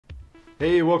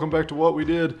Hey, welcome back to What We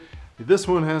Did. This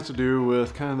one has to do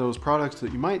with kind of those products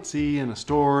that you might see in a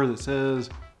store that says,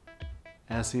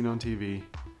 as seen on TV. You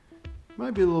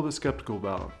might be a little bit skeptical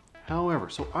about them. However,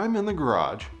 so I'm in the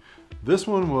garage. This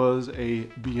one was a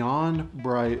Beyond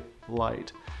Bright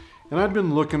light. And I'd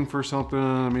been looking for something,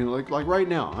 I mean, like right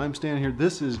now, I'm standing here.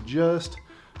 This is just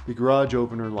the garage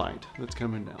opener light that's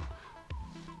coming down.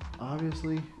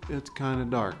 Obviously, it's kind of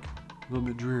dark, a little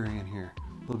bit dreary in here,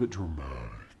 a little bit dramatic.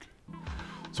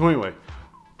 So anyway,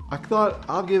 I thought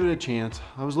I'll give it a chance.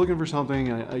 I was looking for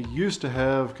something. I used to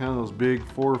have kind of those big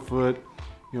 4-foot,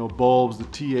 bulbs, the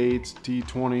T8s,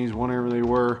 T20s, whatever they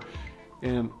were,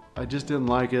 and I just didn't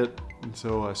like it. And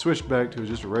so I switched back to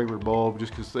just a regular bulb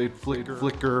just because they'd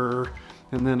flicker.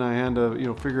 And then I had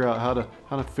to, figure out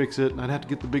how to fix it. And I'd have to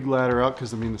get the big ladder out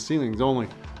because I mean the ceiling's only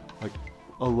like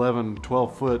 11,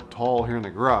 12 foot tall here in the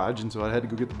garage, and so I had to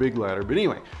go get the big ladder. But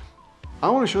anyway, I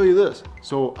want to show you this.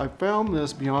 So I found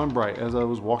this Beyond Bright as I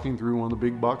was walking through one of the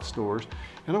big box stores,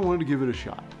 and I wanted to give it a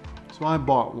shot. So I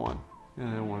bought one and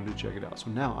I wanted to check it out.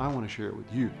 So now I want to share it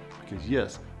with you because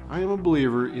yes, I am a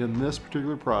believer in this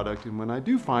particular product, and when I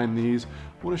do find these,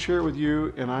 I want to share it with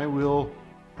you, and I will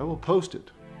post it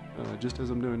just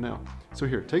as I'm doing now. So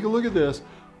here, take a look at this.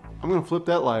 I'm going to flip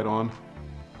that light on.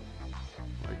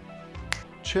 Like,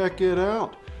 check it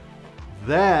out.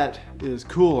 That is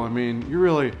cool. I mean,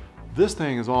 this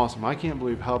thing is awesome. I can't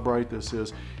believe how bright this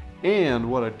is. And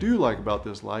what I do like about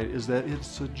this light is that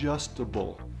it's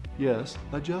adjustable. Yes,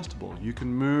 adjustable. You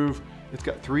can move, it's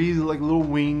got 3 like little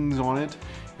wings on it,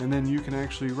 and then you can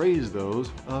actually raise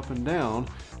those up and down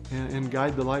and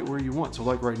guide the light where you want. So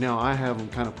like right now, I have them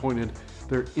kind of pointed,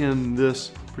 they're in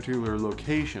this particular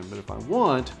location, but if I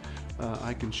want,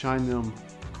 I can shine them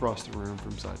across the room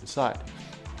from side to side.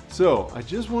 So I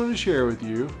just wanted to share with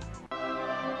you.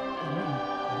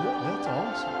 That's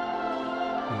awesome.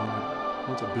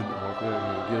 Once I bend it like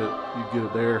that, you get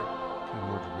it there. Kind of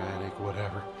more dramatic,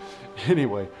 whatever.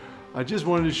 Anyway, I just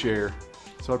wanted to share.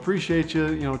 So I appreciate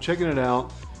you, checking it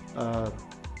out.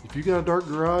 If you got a dark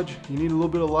garage, you need a little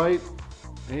bit of light.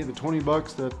 Hey, the 20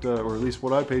 bucks that, or at least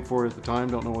what I paid for it at the time,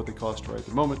 don't know what they cost right at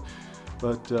the moment,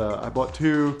 but I bought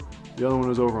 2. The other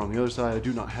one is over on the other side. I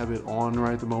do not have it on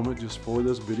right at the moment just for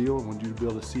this video. I want you to be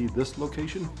able to see this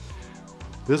location.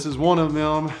 This is one of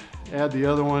them. Add the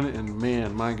other one, and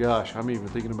man, my gosh, I'm even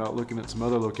thinking about looking at some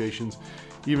other locations,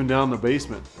 even down the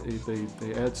basement.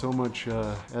 They add so much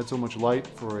light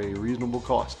for a reasonable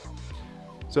cost.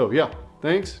 So yeah,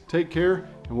 thanks, take care,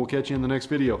 and we'll catch you in the next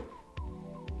video.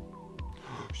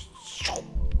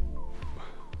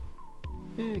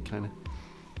 Kinda.